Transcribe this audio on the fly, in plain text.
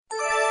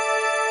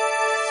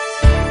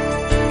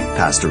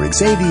Pastor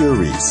Xavier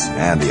Reese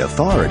and the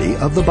authority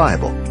of the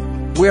Bible.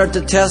 We are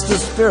to test the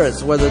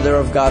spirits, whether they're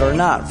of God or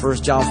not. 1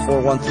 John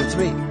 4, 1 through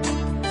 3.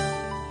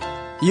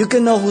 You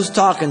can know who's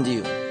talking to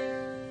you.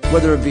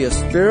 Whether it be a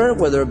spirit,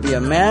 whether it be a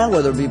man,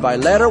 whether it be by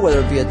letter, whether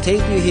it be a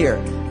tape you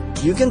hear.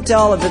 You can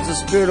tell if it's a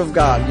spirit of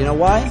God. You know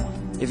why?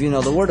 If you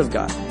know the Word of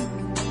God.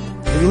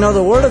 If you know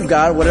the Word of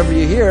God, whatever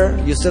you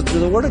hear, you sift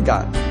through the Word of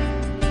God.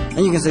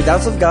 And you can say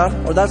that's of God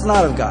or that's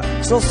not of God.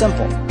 It's real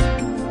simple.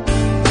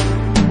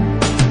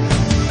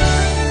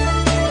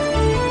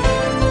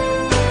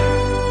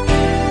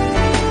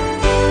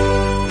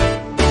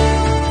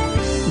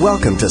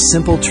 Welcome to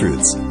Simple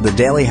Truths, the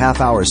daily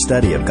half-hour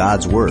study of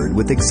God's Word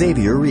with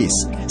Xavier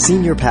Reese,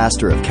 Senior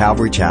Pastor of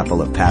Calvary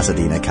Chapel of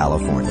Pasadena,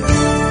 California.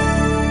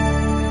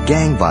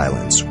 Gang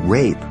violence,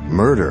 rape,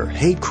 murder,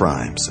 hate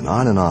crimes, and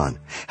on and on.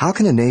 How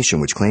can a nation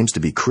which claims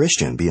to be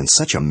Christian be in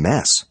such a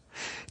mess?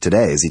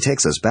 Today, as he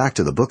takes us back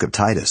to the book of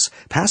Titus,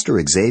 Pastor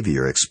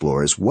Xavier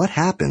explores what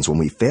happens when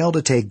we fail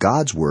to take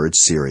God's Word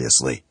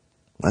seriously.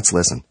 Let's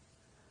listen.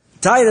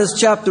 Titus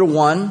chapter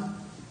 1,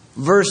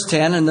 verse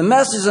 10, and the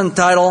message is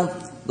entitled,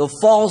 The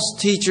False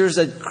Teachers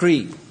at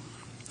Crete.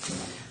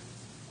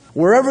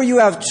 Wherever you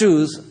have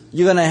truth,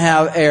 you're going to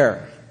have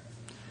error.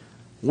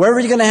 Wherever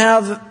you're going to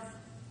have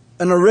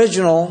an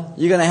original,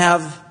 you're going to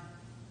have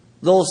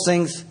those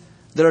things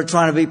that are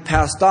trying to be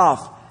passed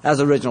off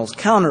as originals,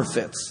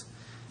 counterfeits.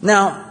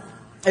 Now,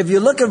 if you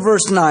look at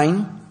verse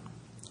 9,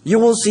 you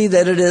will see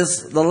that it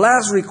is the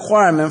last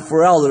requirement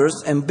for elders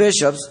and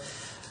bishops,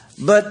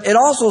 but it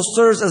also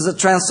serves as a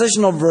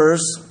transitional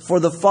verse for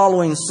the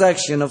following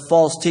section of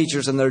false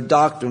teachers and their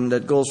doctrine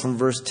that goes from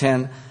verse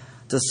 10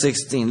 to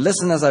 16.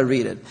 Listen as I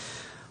read it.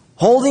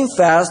 Holding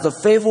fast the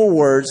faithful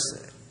words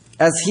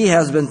as he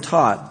has been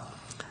taught,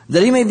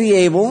 that he may be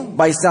able,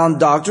 by sound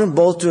doctrine,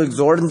 both to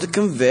exhort and to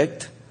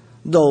convict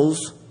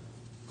those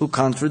who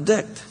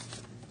contradict.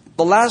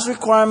 The last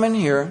requirement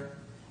here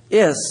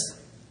is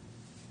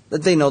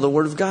that they know the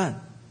Word of God.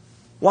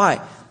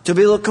 Why? To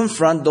be able to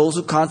confront those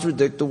who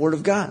contradict the Word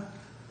of God.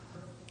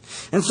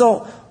 And so,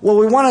 what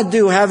we want to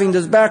do, having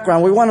this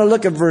background, we want to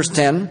look at verse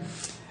 10,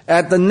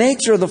 at the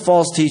nature of the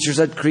false teachers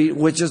at Crete,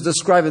 which is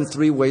described in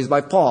three ways by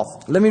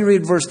Paul. Let me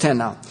read verse 10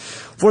 now.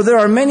 For there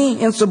are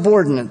many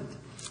insubordinate,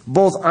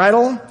 both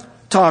idle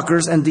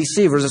talkers and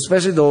deceivers,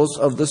 especially those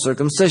of the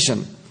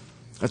circumcision.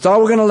 That's all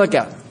we're going to look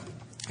at.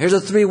 Here's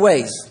the three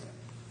ways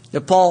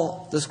that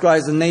Paul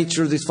describes the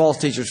nature of these false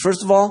teachers.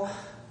 First of all,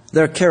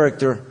 their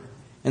character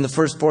in the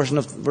first portion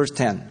of verse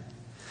 10.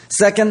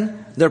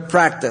 Second, their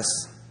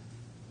practice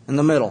in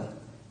the middle.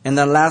 And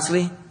then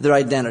lastly, their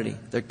identity.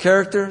 Their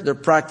character, their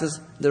practice,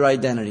 their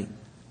identity.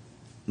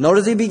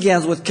 Notice he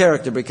begins with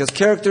character, because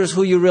character is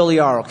who you really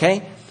are,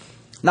 okay?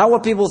 Not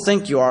what people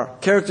think you are.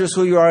 Character is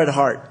who you are at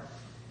heart.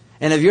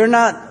 And if you're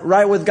not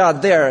right with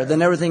God there,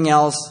 then everything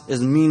else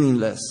is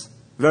meaningless.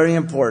 Very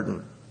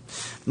important.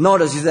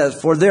 Notice he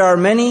says, for there are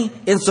many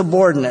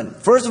insubordinate.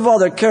 First of all,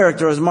 their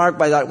character is marked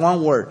by that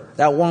one word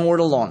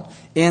alone.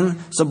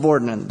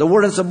 Insubordinate. The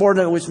word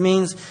insubordinate, which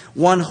means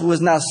one who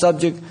is not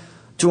subject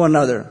to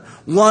another.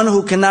 One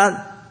who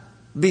cannot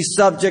be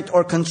subject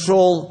or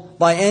controlled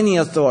by any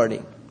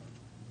authority.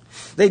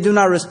 They do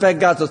not respect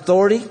God's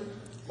authority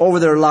over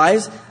their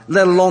lives,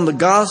 let alone the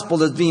gospel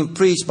that's being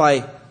preached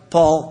by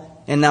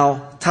Paul and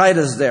now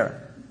Titus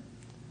there.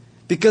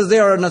 Because they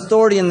are an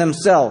authority in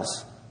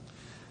themselves.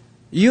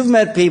 You've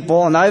met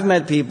people, and I've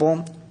met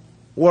people,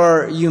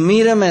 where you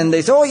meet them and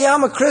they say, oh yeah,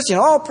 I'm a Christian.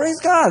 Oh, praise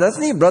God. That's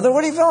neat, brother.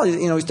 What do you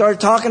feel? We start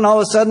talking,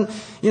 all of a sudden,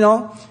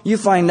 you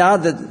find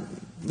out that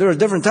they're a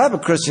different type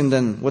of Christian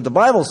than what the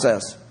Bible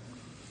says.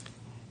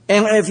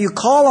 And if you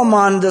call them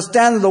on the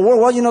stand of the Word,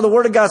 well, the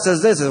Word of God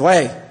says this.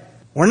 Wait,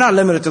 we're not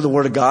limited to the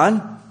Word of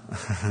God.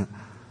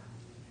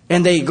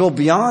 And they go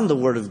beyond the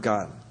Word of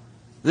God.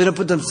 They don't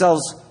put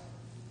themselves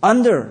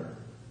under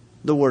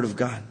the Word of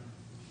God.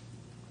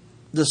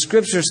 The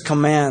Scriptures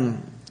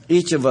command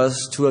each of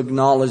us to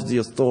acknowledge the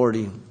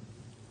authority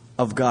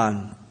of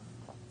God,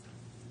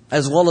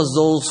 as well as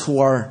those who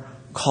are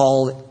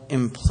called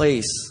in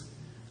place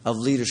of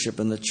leadership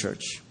in the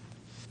church.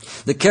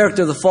 The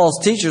character of the false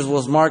teachers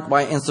was marked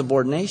by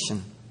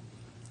insubordination.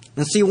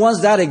 And see,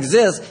 once that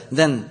exists,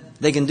 then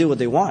they can do what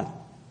they want.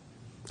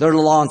 They're the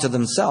law unto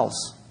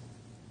themselves.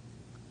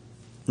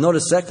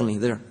 Notice, secondly,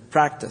 their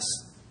practice.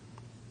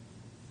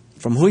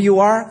 From who you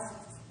are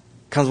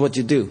comes what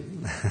you do.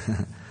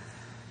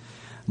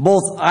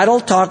 Both idle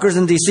talkers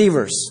and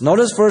deceivers.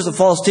 Notice first, the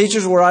false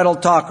teachers were idle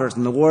talkers.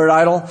 And the word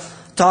idle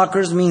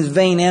talkers means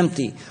vain,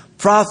 empty,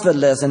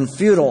 profitless, and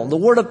futile. The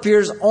word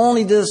appears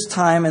only this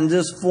time in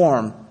this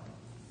form.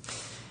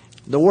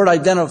 The word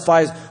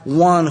identifies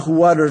one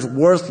who utters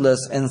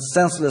worthless and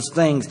senseless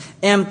things.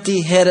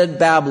 Empty-headed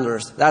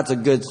babblers. That's a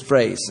good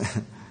phrase.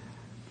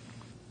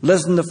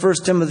 Listen to 1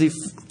 Timothy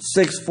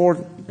 6,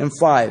 4 and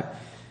 5.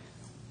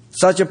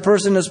 Such a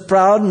person is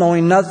proud,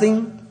 knowing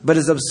nothing, but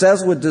is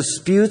obsessed with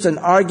disputes and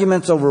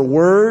arguments over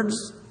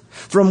words,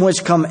 from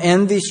which come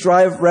envy,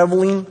 strife,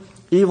 reveling,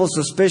 evil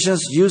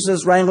suspicions,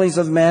 useless wranglings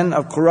of men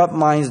of corrupt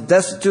minds,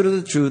 destitute of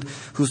the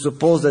truth, who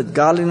suppose that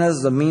godliness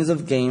is the means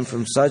of gain.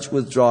 From such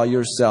withdraw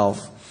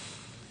yourself.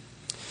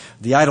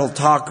 The idle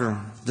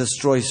talker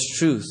destroys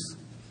truth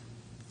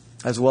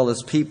as well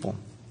as people.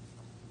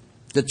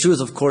 The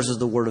truth, of course, is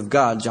the Word of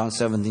God. John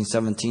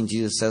 17:17,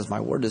 Jesus says, my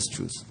word is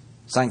truth.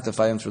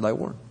 Sanctify them through thy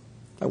word.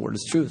 Thy word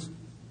is truth.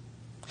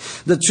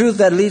 The truth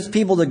that leads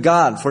people to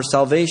God for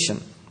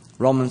salvation.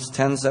 Romans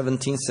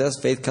 10:17 says,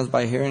 faith comes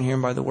by hearing,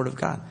 hearing by the word of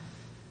God.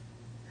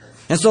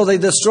 And so they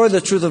destroy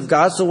the truth of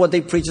God, so what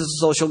they preach is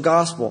a social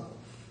gospel.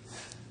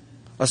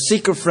 A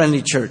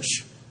seeker-friendly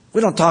church.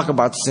 We don't talk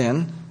about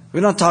sin. We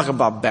don't talk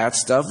about bad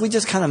stuff. We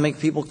just kind of make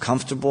people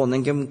comfortable and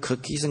then give them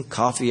cookies and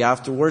coffee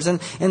afterwards.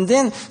 And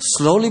then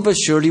slowly but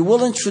surely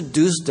we'll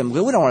introduce them. We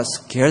don't want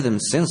to scare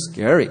them. Sin's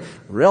scary.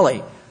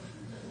 Really.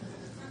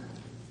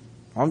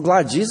 I'm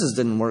glad Jesus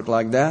didn't work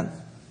like that.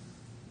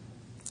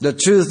 The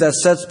truth that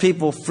sets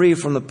people free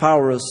from the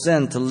power of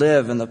sin to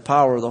live in the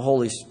power of the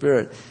Holy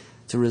Spirit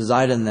to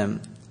reside in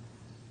them.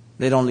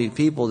 They don't lead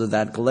people to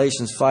that.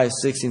 Galatians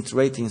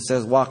 5:16-18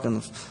 says, walk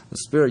in the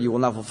Spirit, you will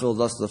not fulfill the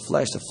lust of the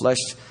flesh. The flesh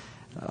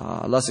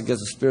lust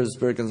against the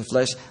Spirit against the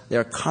flesh. They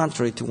are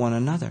contrary to one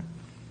another.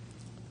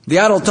 The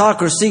idle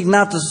talkers seek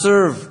not to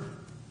serve,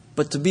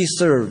 but to be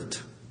served.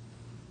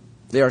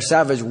 They are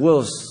savage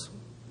wolves,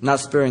 not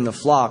sparing the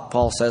flock,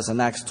 Paul says in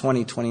Acts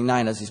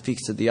 20:29 as he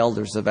speaks to the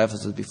elders of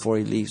Ephesus before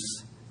he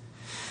leaves.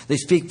 They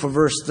speak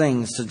perverse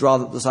things to draw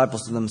the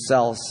disciples to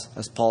themselves,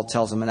 as Paul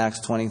tells them in Acts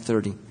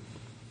 20:30.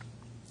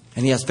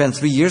 And he has spent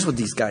 3 years with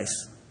these guys.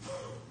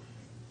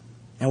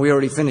 And we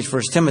already finished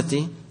 1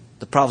 Timothy.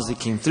 The prophecy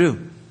came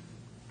through.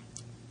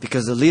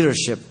 Because the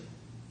leadership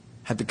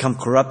had become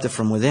corrupted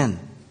from within.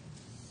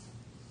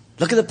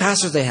 Look at the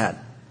pastors they had.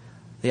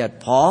 They had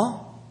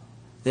Paul.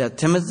 They had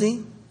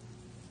Timothy.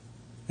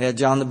 They had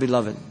John the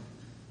Beloved.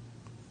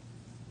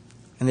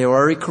 And they were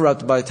already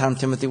corrupted by the time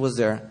Timothy was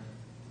there.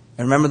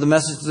 And remember the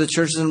message to the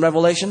churches in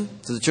Revelation?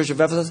 To the church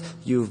of Ephesus?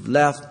 You've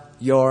left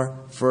your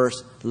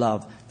first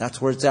love.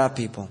 That's where it's at,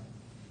 people.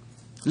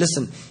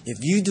 Listen, if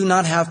you do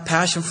not have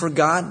passion for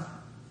God,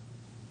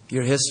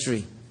 you're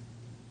history.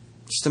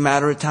 Just a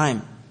matter of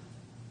time.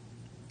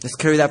 Let's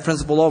carry that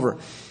principle over.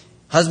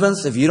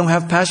 Husbands, if you don't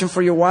have passion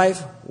for your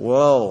wife,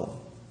 whoa,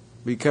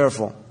 be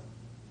careful.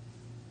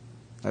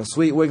 A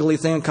sweet wiggly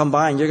thing will come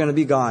by and you're going to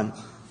be gone.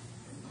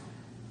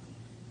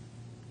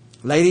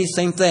 Ladies,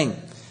 same thing.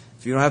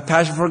 If you don't have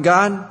passion for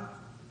God,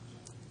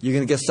 you're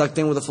going to get sucked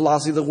in with the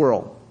philosophy of the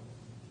world.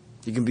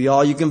 You can be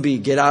all you can be.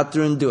 Get out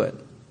there and do it.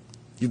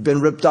 You've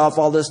been ripped off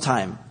all this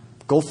time.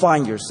 Go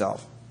find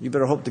yourself. You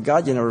better hope to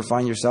God you never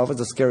find yourself.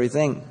 It's a scary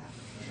thing.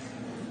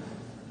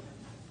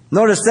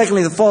 Notice,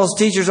 secondly, the false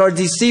teachers are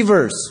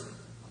deceivers.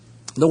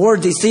 The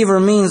word deceiver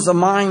means a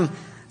mind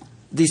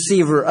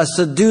deceiver, a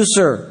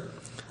seducer.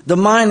 The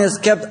mind is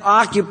kept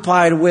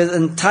occupied with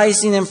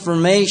enticing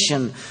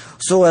information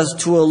so as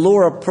to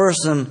allure a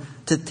person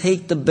to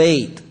take the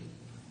bait.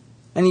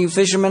 And you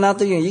fishermen out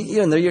there,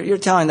 you're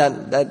telling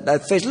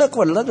that fish, look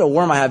what a little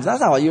worm I have.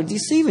 That's not what you're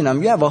deceiving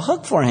him. You have a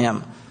hook for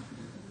him.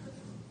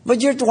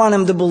 But you want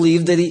him to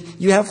believe that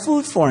you have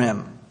food for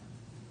him.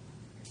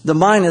 The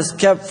mind is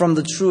kept from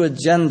the true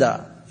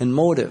agenda and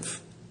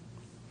motive.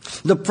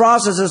 The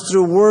process is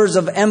through words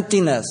of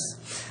emptiness,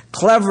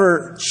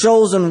 clever,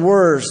 chosen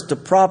words to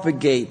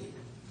propagate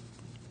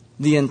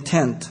the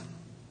intent.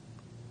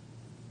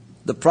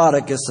 The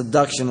product is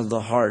seduction of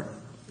the heart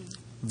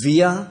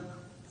via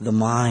the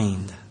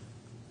mind.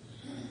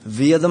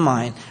 Via the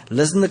mind.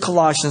 Listen to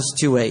Colossians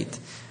 2:8.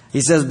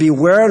 He says,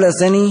 beware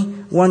lest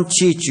anyone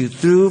cheat you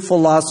through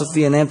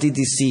philosophy and empty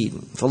deceit.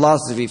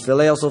 Philosophy,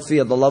 phileo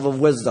sophia, the love of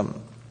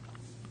wisdom.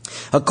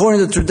 According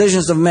to the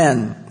traditions of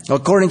men,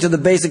 according to the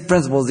basic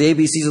principles, the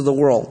ABCs of the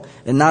world,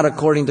 and not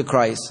according to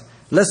Christ.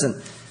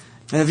 Listen,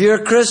 and if you're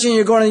a Christian,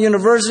 you're going to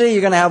university,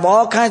 you're going to have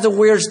all kinds of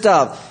weird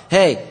stuff.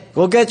 Hey,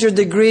 go get your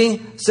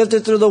degree, sift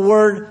it through the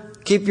Word,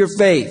 keep your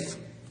faith.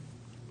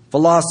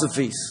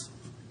 Philosophies.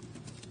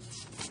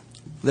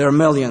 There are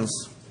millions.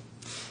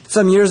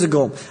 Some years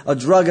ago, a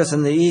druggist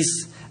in the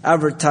East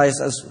advertised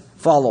as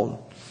followed.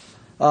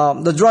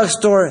 The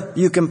drugstore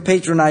you can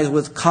patronize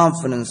with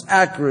confidence,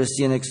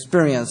 accuracy, and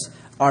experience,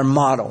 our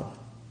motto.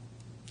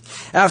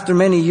 After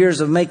many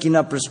years of making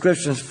up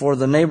prescriptions for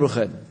the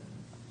neighborhood,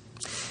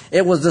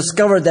 it was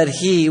discovered that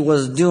he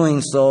was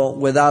doing so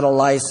without a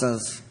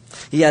license.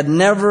 He had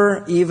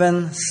never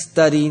even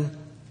studied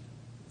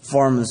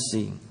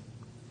pharmacy.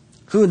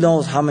 Who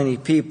knows how many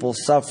people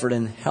suffered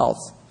in health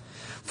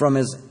from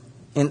his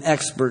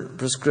inexpert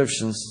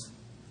prescriptions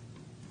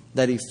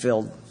that he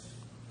filled.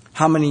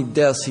 How many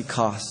deaths he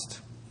caused.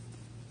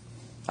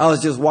 I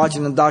was just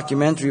watching a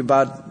documentary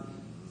about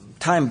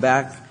time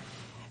back,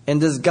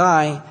 and this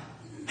guy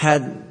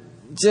had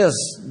just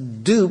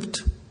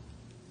duped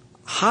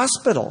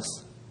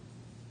hospitals.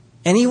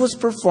 And he was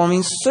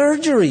performing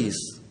surgeries.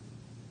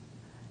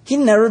 He'd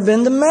never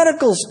been to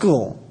medical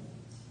school.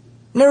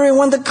 Never even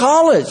went to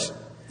college.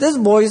 This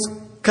boy's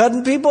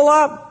cutting people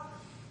up.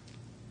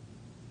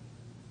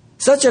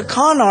 Such a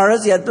con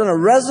artist, he had done a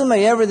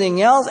resume,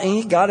 everything else, and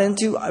he got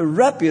into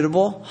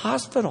reputable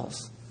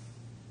hospitals.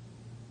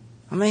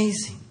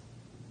 Amazing.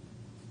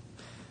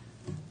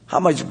 How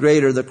much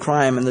greater the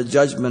crime and the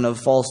judgment of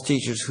false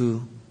teachers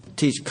who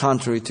teach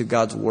contrary to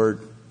God's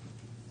word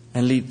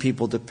and lead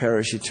people to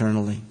perish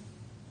eternally.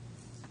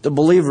 The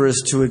believer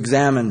is to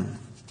examine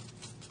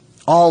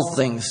all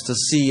things to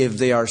see if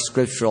they are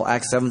scriptural.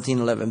 Acts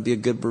 17:11. Be a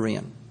good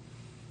Berean.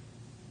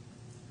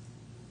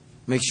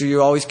 Make sure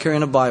you're always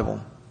carrying a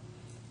Bible.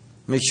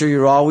 Make sure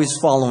you're always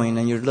following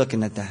and you're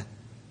looking at that.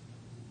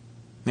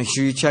 Make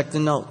sure you check the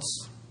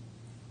notes.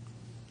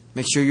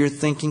 Make sure you're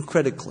thinking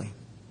critically.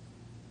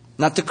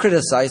 Not to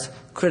criticize,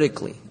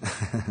 critically.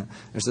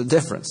 There's a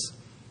difference.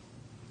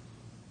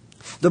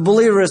 The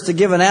believer is to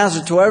give an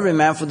answer to every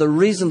man for the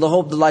reason, the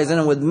hope that lies in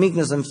him with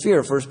meekness and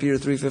fear. 1 Peter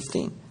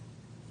 3:15.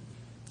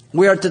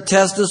 We are to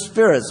test the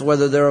spirits,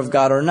 whether they're of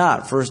God or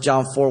not. 1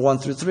 John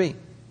 4:1-3.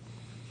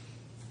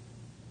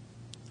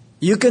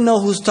 You can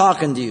know who's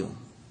talking to you.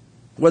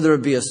 Whether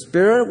it be a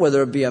spirit,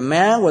 whether it be a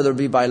man, whether it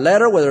be by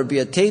letter, whether it be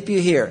a tape you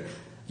hear.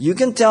 You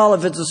can tell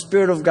if it's a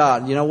spirit of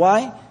God. You know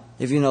why?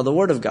 If you know the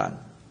Word of God.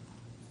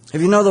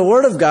 If you know the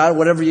Word of God,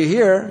 whatever you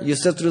hear, you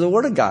sift through the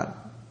Word of God.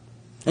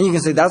 And you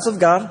can say, that's of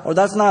God or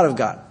that's not of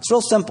God. It's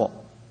real simple.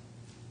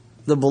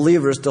 The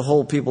believer is to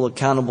hold people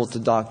accountable to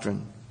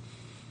doctrine.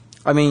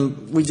 I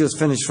mean, we just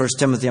finished 1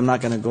 Timothy. I'm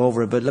not going to go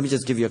over it, but let me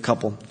just give you a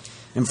couple.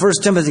 In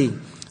 1 Timothy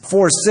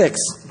 4:6,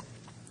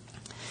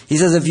 he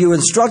says, if you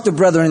instruct the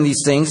brethren in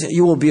these things,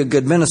 you will be a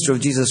good minister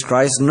of Jesus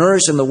Christ,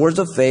 nourished in the words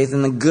of faith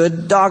and the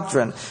good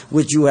doctrine,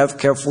 which you have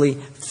carefully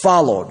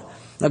followed.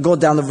 Now go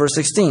down to verse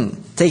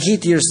 16. Take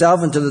heed to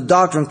yourself and to the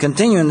doctrine,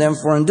 continue in them,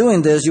 for in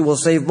doing this you will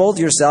save both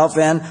yourself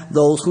and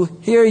those who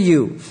hear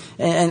you.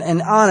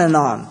 And on and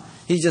on.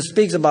 He just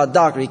speaks about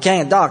doctrine. He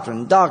can't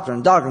doctrine,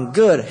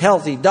 good,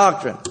 healthy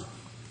doctrine.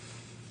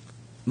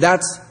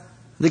 That's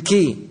the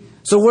key.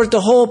 So we're to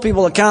hold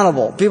people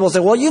accountable. People say,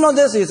 well, you know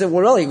this. You say,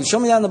 well, really? Show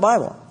me that in the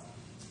Bible.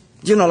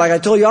 You know, like I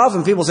told you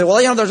often, people say,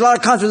 well, you know, there's a lot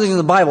of contradictions in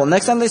the Bible.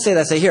 Next time they say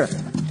that, say, here,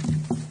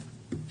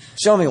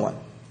 show me one.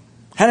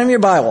 Hand them your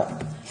Bible.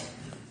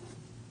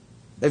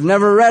 They've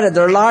never read it.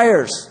 They're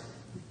liars.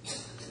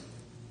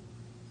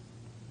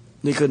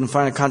 They couldn't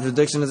find a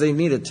contradiction as they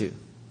needed to.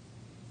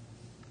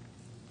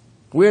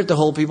 We're to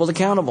hold people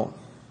accountable.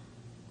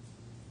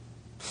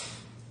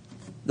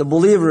 The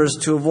believer is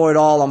to avoid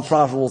all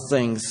unprofitable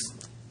things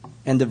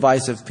and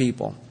divisive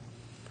people.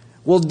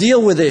 We'll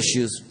deal with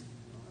issues,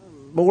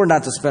 but we're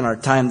not to spend our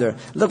time there.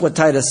 Look what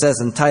Titus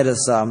says in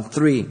Titus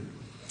 3,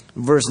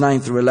 verse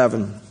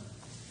 9-11.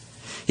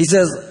 He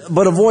says,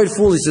 but avoid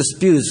foolish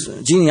disputes,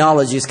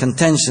 genealogies,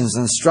 contentions,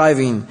 and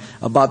striving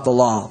about the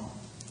law.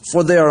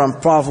 For they are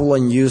unprofitable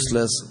and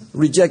useless.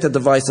 Reject the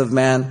device of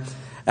man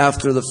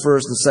after the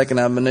first and second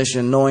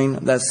admonition, knowing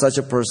that such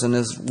a person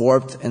is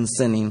warped and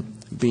sinning,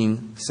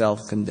 being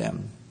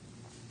self-condemned.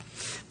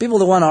 People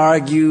that want to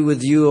argue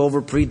with you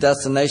over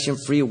predestination,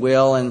 free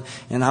will, and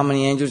how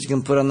many angels you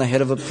can put on the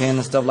head of a pin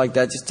and stuff like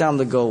that, just tell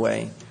them to go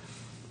away.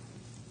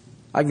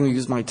 I can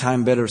use my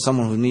time better with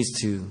someone who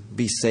needs to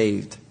be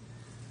saved,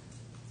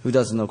 who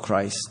doesn't know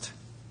Christ.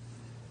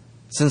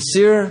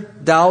 Sincere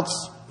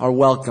doubts are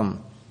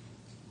welcome.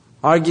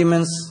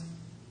 Arguments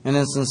and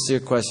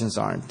insincere questions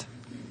aren't.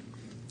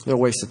 They're a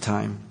waste of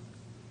time.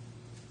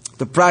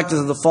 The practice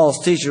of the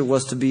false teacher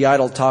was to be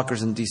idle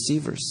talkers and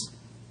deceivers.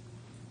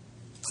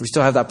 We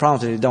still have that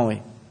problem today, don't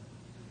we?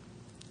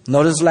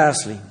 Notice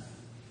lastly,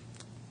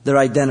 their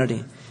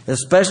identity,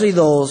 especially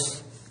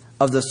those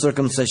of the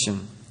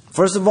circumcision.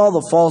 First of all,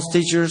 the false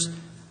teachers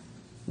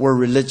were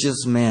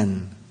religious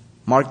men.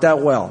 Mark that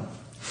well.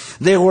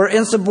 They were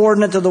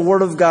insubordinate to the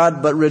Word of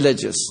God, but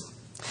religious.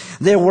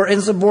 They were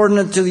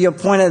insubordinate to the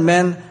appointed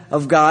men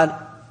of God,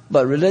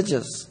 but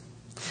religious.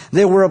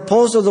 They were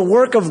opposed to the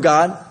work of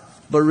God,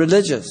 but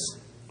religious.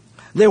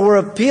 They were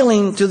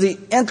appealing to the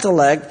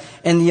intellect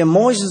and the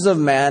emotions of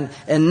man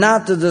and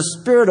not to the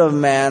spirit of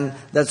man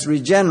that's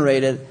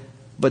regenerated,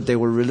 but they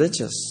were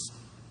religious.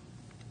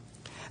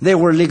 They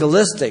were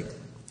legalistic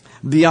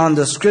beyond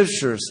the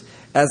Scriptures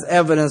as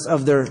evidence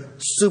of their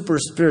super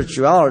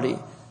spirituality,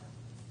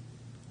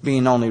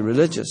 being only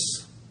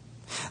religious.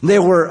 They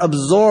were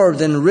absorbed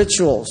in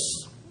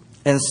rituals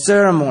and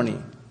ceremony,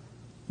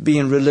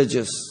 being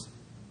religious.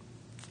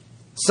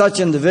 Such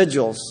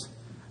individuals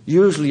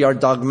usually are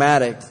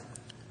dogmatic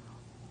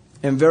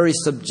and very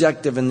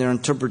subjective in their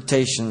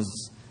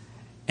interpretations,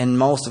 and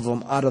most of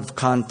them out of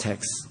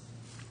context.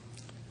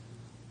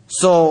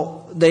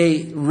 So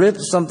they rip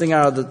something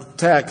out of the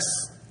text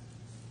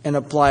and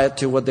apply it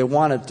to what they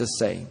wanted to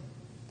say,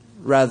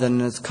 rather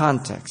than its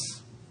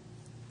context.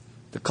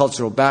 The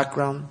cultural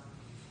background,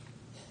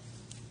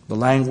 the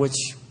language,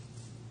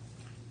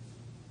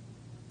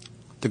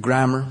 the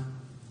grammar,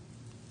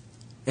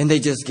 and they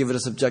just give it a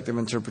subjective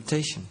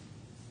interpretation.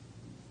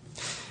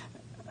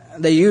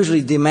 They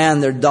usually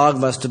demand their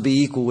dogmas to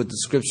be equal with the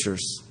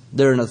Scriptures.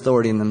 They're an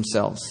authority in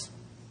themselves.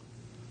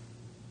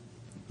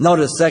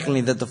 Notice,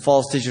 secondly, that the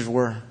false teachers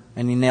were,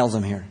 and he nails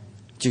them here,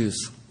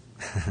 Jews.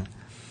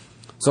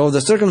 So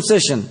the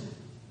circumcision,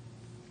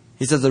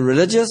 he says the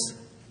religious,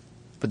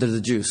 but they're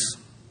the Jews.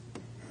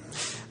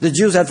 The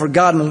Jews had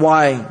forgotten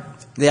why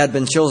they had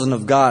been chosen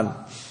of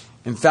God.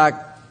 In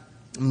fact,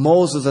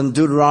 Moses in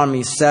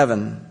Deuteronomy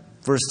 7,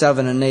 verse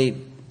 7 and 8,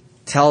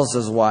 tells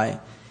us why.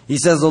 He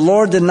says, the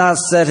Lord did not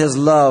set his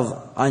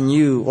love on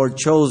you or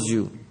chose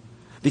you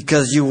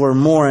because you were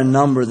more in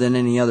number than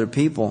any other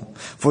people,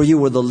 for you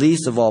were the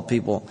least of all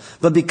people,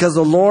 but because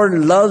the Lord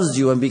loves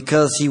you and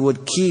because he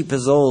would keep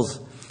his oath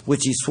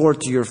which he swore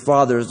to your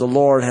fathers. The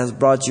Lord has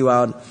brought you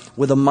out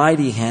with a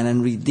mighty hand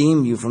and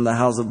redeemed you from the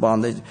house of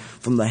bondage,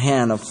 from the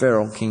hand of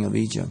Pharaoh, king of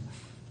Egypt.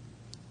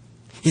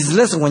 He says,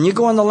 listen, when you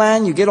go in the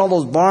land, you get all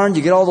those barns,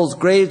 you get all those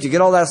graves, you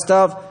get all that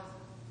stuff.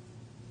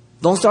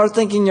 Don't start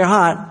thinking you're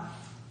hot.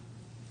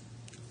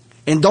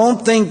 And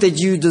don't think that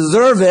you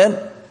deserve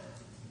it.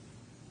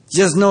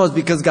 Just know it's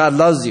because God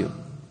loves you.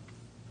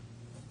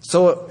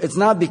 So it's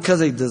not because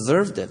they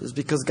deserved it. It's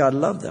because God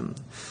loved them.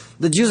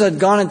 The Jews had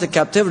gone into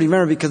captivity,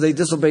 remember, because they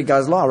disobeyed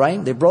God's law,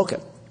 right? They broke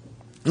it.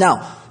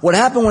 Now, what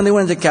happened when they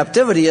went into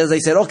captivity is they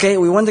said, okay,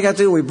 we went into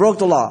captivity, we broke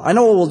the law. I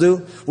know what we'll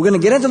do. We're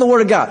going to get into the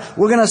Word of God.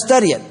 We're going to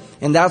study it.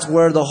 And that's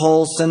where the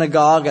whole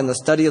synagogue and the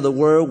study of the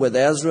Word with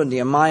Ezra and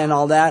Nehemiah and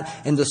all that,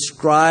 and the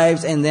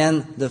scribes, and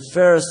then the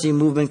Pharisee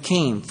movement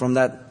came from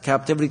that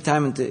captivity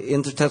time into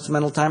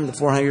intertestamental time, the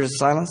 400 years of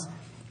silence.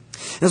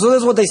 And so this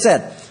is what they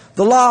said.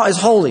 The law is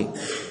holy.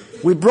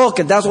 We broke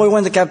it. That's why we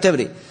went into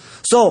captivity.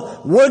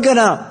 So we're going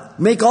to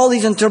make all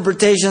these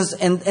interpretations,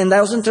 and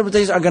those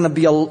interpretations are going to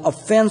be a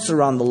fence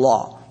around the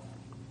law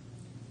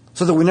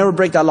so that we never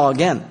break that law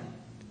again.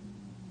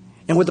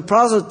 And with the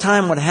process of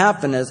time, what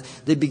happened is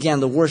they began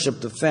to worship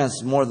the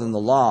fence more than the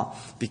law,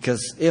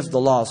 because if the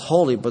law is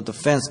holy but the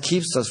fence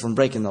keeps us from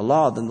breaking the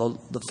law, then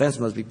the fence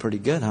must be pretty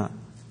good, huh?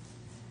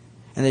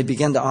 And they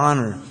began to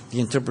honor the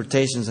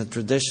interpretations and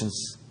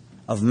traditions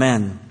of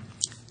men,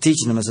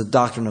 teaching them as a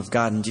doctrine of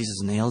God, and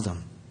Jesus nailed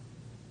them.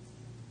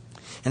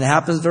 And it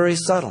happens very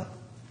subtle.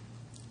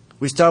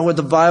 We start with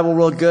the Bible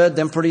real good,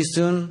 then pretty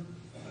soon,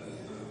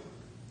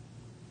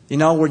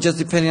 we're just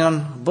depending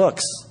on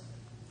books.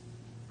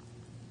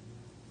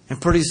 And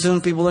pretty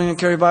soon people don't even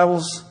carry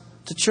Bibles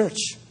to church.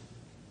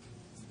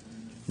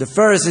 The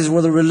Pharisees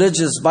were the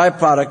religious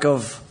byproduct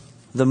of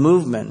the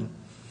movement.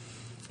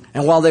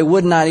 And while they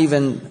would not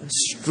even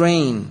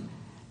strain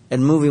at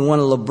moving one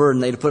little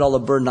burden, they'd put all the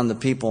burden on the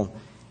people.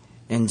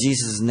 And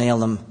Jesus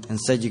nailed them and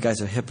said, you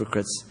guys are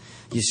hypocrites.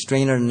 You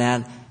strain at a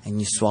gnat and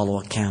you swallow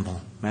a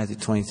camel. Matthew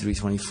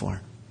 23:24.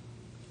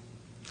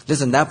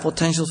 Listen, that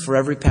potential is for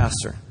every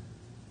pastor,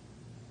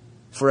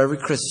 for every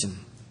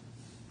Christian.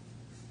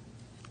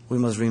 We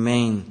must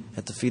remain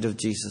at the feet of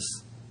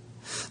Jesus.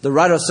 The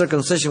rite of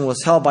circumcision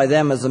was held by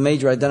them as a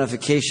major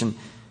identification,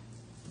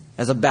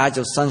 as a badge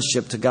of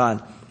sonship to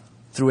God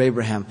through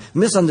Abraham.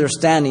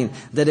 Misunderstanding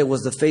that it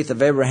was the faith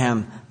of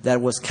Abraham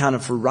that was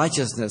counted for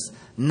righteousness,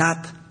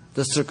 not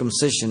the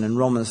circumcision in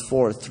Romans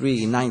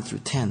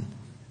 4:3-9-10.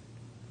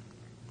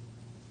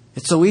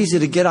 It's so easy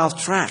to get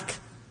off track.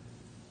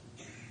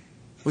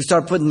 We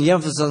start putting the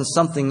emphasis on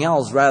something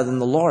else rather than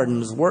the Lord and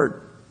His Word.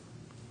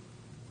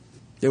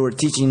 They were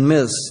teaching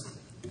myths.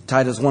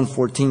 Titus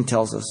 1:14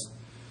 tells us.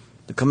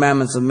 The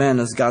commandments of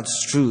men as God's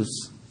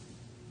truths.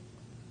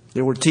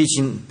 They were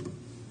teaching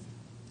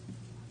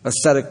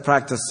ascetic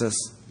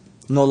practices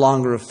no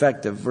longer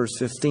effective. Verse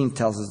 15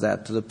 tells us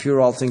that. To the pure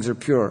all things are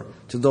pure.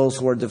 To those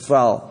who are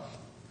defiled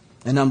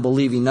and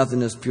unbelieving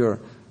nothing is pure.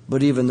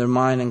 But even their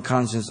mind and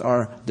conscience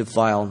are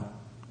defiled.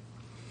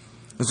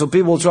 And so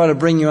people try to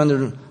bring you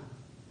under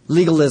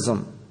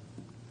legalism.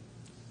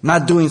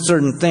 Not doing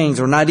certain things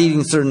or not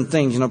eating certain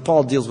things.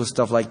 Paul deals with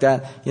stuff like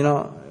that. It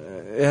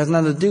has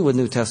nothing to do with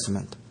New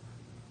Testament.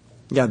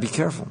 You got to be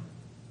careful.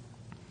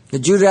 The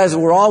Judaizers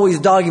were always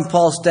dogging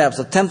Paul's steps,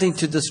 attempting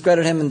to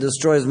discredit him and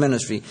destroy his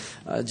ministry.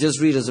 Just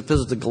read his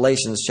epistle to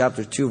Galatians,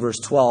 chapter 2, verse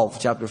 12,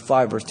 chapter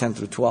 5, verse 10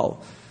 through 12.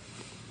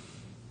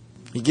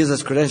 He gives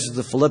us credentials to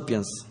the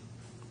Philippians.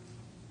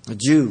 A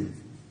Jew,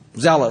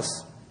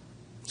 zealous,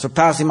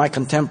 surpassing my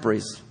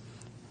contemporaries,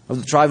 of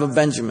the tribe of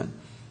Benjamin.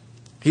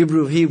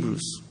 Hebrew of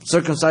Hebrews,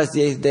 circumcised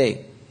the 8th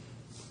day,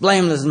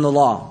 blameless in the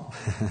law.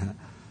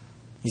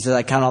 He said,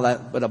 I count all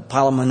that but a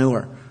pile of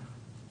manure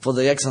for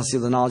the excellency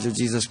of the knowledge of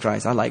Jesus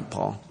Christ. I like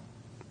Paul.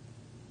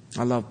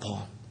 I love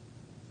Paul.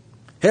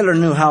 Hitler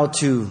knew how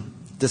to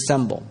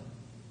dissemble.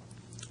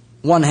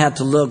 One had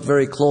to look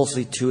very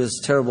closely to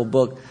his terrible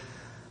book,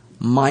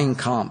 Mein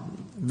Kampf,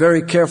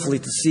 very carefully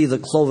to see the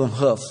cloven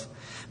hoof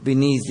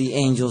beneath the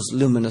angel's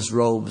luminous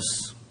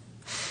robes.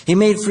 He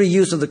made free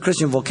use of the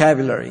Christian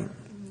vocabulary,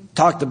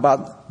 talked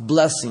about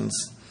blessings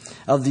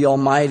of the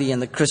Almighty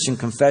and the Christian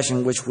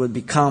confession, which would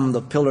become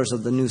the pillars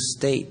of the new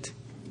state.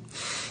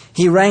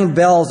 He rang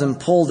bells and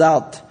pulled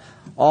out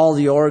all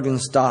the organ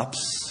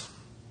stops.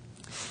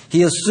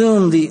 He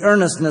assumed the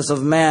earnestness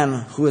of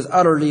man who is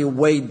utterly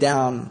weighed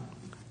down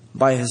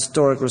by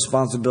historic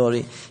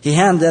responsibility. He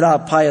handed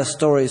out pious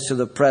stories to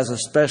the press,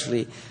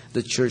 especially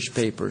the church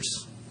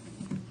papers.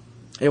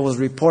 It was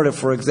reported,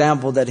 for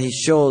example, that he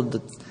showed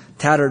the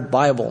tattered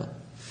Bible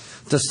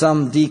to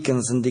some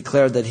deacons and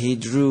declared that he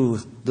drew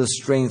the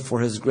strength for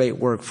his great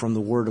work from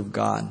the Word of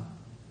God.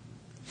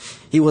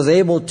 He was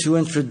able to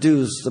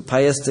introduce the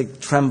pietistic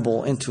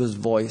tremble into his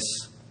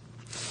voice,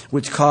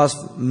 which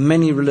caused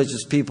many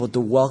religious people to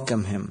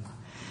welcome him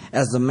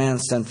as the man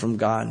sent from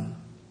God.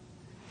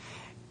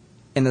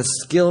 And a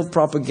skilled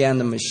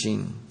propaganda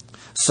machine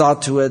saw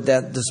to it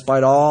that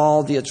despite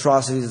all the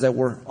atrocities that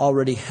were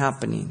already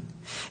happening,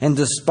 and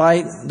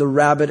despite the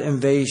rabid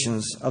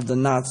invasions of the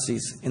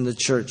Nazis in the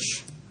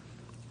church,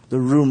 the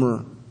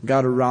rumor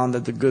got around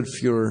that the good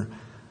Fuhrer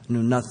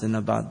knew nothing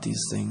about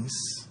these things.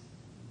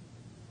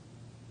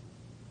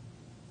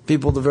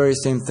 People, the very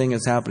same thing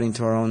is happening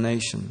to our own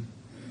nation.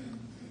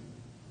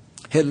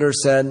 Hitler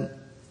said,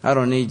 "I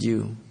don't need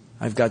you.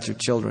 I've got your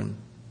children."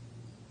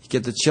 You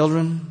get the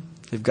children,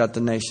 you've got the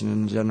nation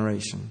in a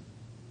generation.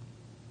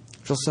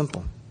 Real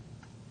simple.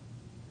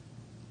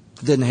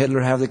 Didn't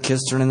Hitler have the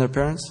kids turn in their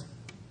parents?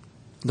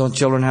 Don't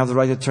children have the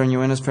right to turn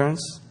you in as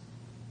parents?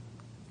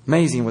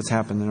 Amazing what's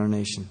happened in our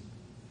nation.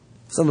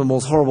 Some of the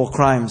most horrible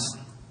crimes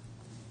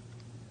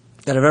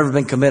that have ever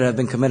been committed have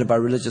been committed by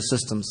religious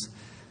systems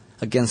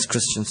against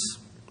Christians,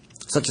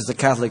 such as the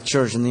Catholic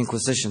Church and the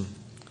Inquisition,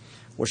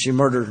 where she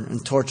murdered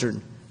and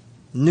tortured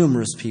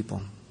numerous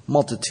people,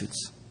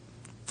 multitudes,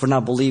 for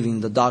not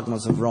believing the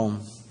dogmas of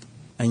Rome,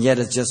 and yet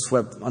it's just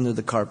swept under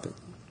the carpet.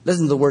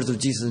 Listen to the words of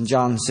Jesus in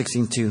John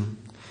 16:2.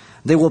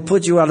 They will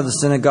put you out of the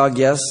synagogue,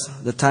 yes.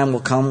 The time will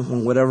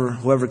come when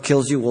whoever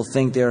kills you will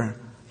think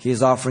he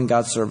is offering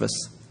God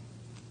service.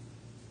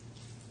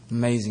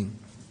 Amazing.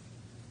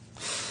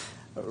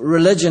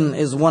 Religion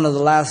is one of the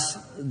last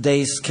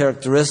days'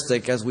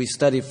 characteristic as we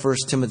study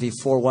 1 Timothy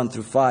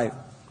 4:1-5.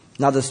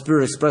 Now the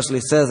Spirit expressly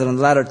says that in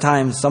the latter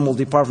times some will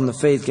depart from the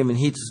faith, giving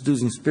heed to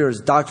seducing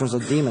spirits, doctrines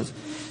of demons,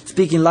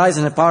 speaking lies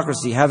and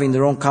hypocrisy, having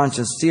their own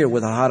conscience seared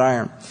with a hot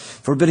iron,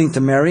 forbidding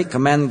to marry,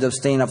 commanding to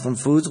abstain from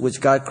foods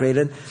which God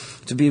created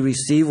to be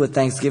received with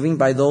thanksgiving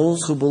by those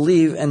who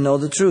believe and know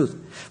the truth.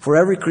 For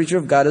every creature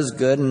of God is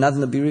good and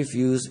nothing to be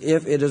refused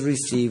if it is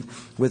received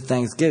with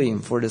thanksgiving,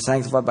 for it is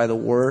sanctified by the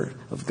word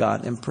of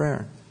God and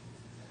prayer.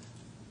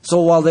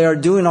 So while they are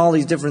doing all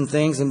these different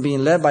things and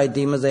being led by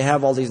demons, they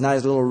have all these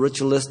nice little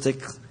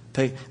ritualistic,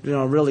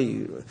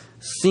 really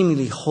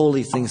seemingly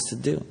holy things to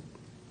do.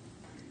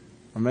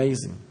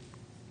 Amazing.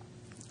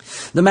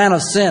 The man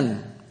of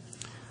sin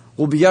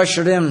will be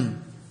ushered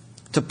in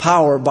to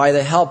power by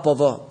the help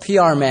of a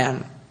PR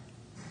man,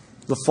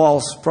 the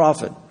false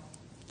prophet.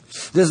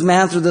 This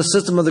man, through the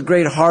system of the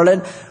great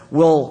harlot,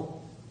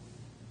 will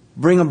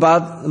bring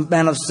about the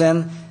man of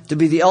sin to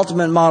be the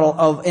ultimate model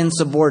of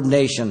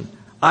insubordination,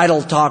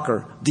 idle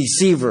talker,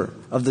 deceiver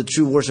of the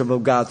true worship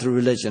of God through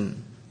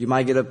religion. You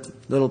might get a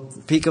little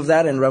peek of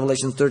that in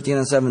Revelation 13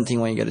 and 17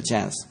 when you get a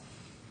chance.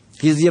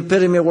 He's the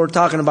epitome of what we're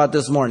talking about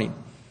this morning.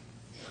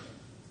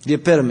 The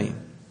epitome.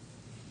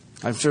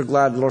 I'm sure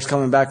glad the Lord's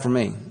coming back for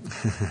me.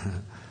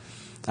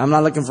 I'm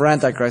not looking for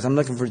Antichrist. I'm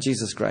looking for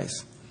Jesus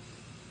Christ.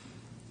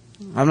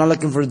 I'm not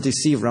looking for the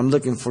deceiver. I'm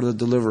looking for the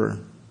deliverer.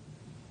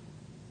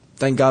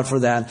 Thank God for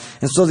that.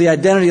 And so the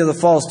identity of the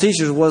false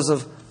teachers was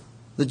of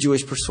the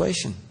Jewish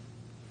persuasion.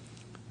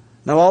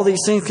 Now all these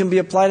things can be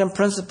applied in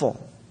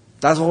principle.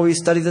 That's why we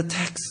study the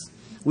text.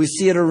 We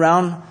see it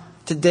around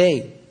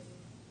today.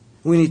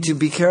 We need to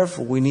be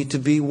careful. We need to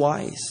be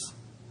wise.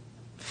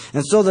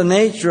 And so the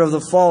nature of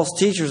the false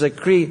teachers at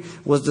Crete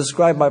was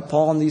described by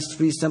Paul in these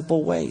three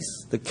simple ways.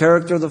 The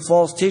character of the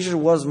false teacher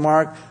was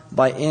marked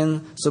by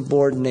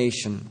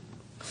insubordination.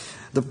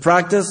 The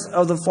practice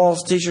of the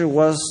false teacher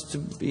was to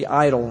be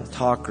idle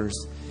talkers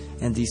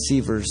and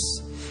deceivers.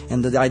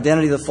 And the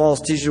identity of the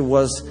false teacher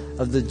was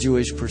of the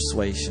Jewish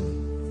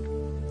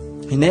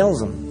persuasion. He nails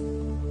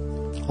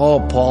them.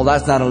 Oh, Paul,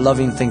 that's not a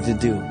loving thing to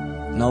do.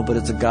 No, but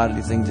it's a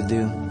godly thing to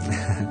do.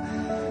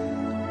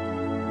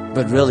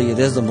 But really, it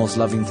is the most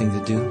loving thing to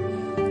do,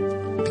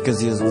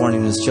 because he is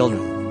warning his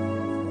children.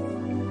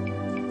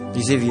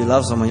 You see, if you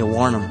love someone, you'll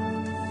warn them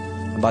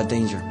about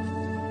danger.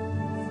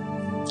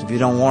 If you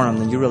don't warn them,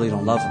 then you really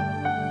don't love them.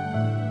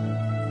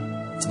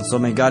 And so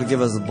may God give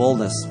us the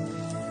boldness,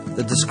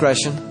 the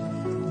discretion,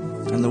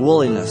 and the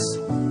willingness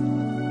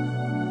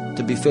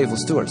to be faithful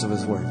stewards of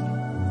His Word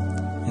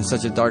in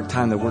such a dark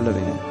time that we're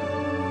living in.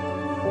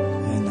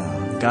 And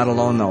God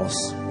alone knows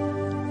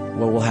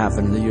what will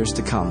happen in the years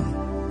to come.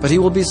 But He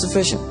will be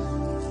sufficient,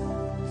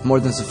 more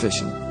than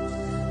sufficient.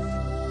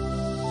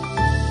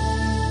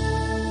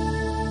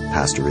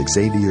 Pastor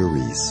Xavier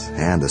Reese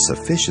and the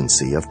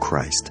Sufficiency of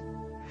Christ.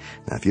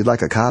 Now, if you'd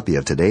like a copy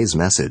of today's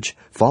message,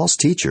 False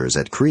Teachers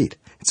at Crete,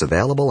 it's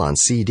available on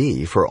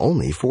CD for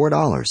only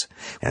 $4.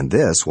 And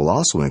this will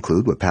also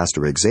include what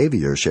Pastor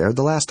Xavier shared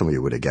the last time we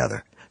were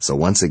together. So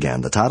once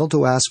again, the title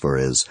to ask for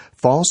is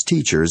False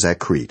Teachers at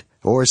Crete,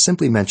 or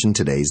simply mention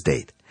today's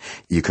date.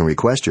 You can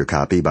request your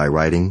copy by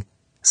writing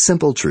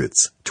Simple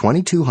Truths,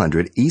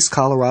 2200 East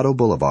Colorado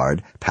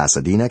Boulevard,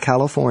 Pasadena,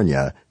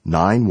 California,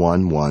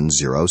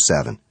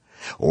 91107.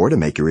 Or to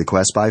make your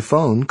request by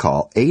phone,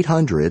 call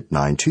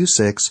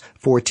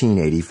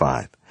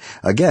 800-926-1485.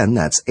 Again,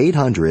 that's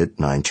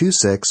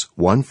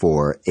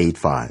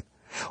 800-926-1485.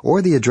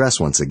 Or the address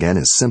once again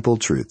is Simple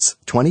Truths,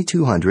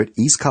 2200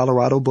 East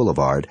Colorado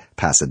Boulevard,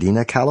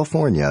 Pasadena,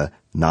 California,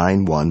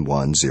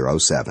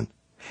 91107.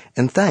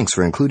 And thanks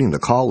for including the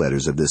call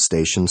letters of this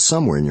station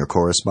somewhere in your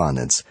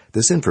correspondence.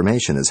 This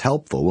information is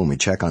helpful when we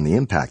check on the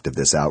impact of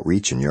this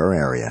outreach in your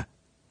area.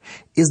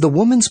 Is the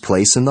woman's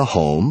place in the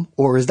home,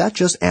 or is that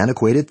just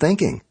antiquated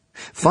thinking?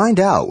 Find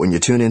out when you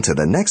tune into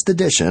the next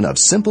edition of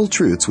Simple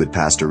Truths with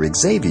Pastor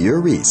Xavier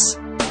Reese.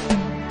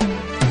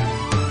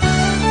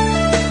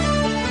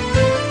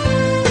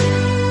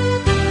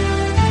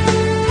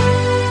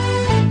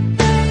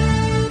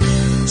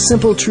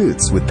 Simple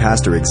Truths with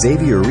Pastor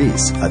Xavier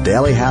Reese, a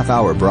daily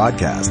half-hour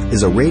broadcast,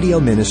 is a radio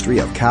ministry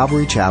of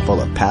Calvary Chapel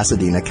of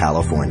Pasadena,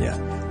 California.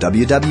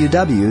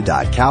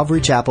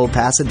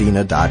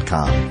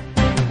 www.calvarychapelpasadena.com.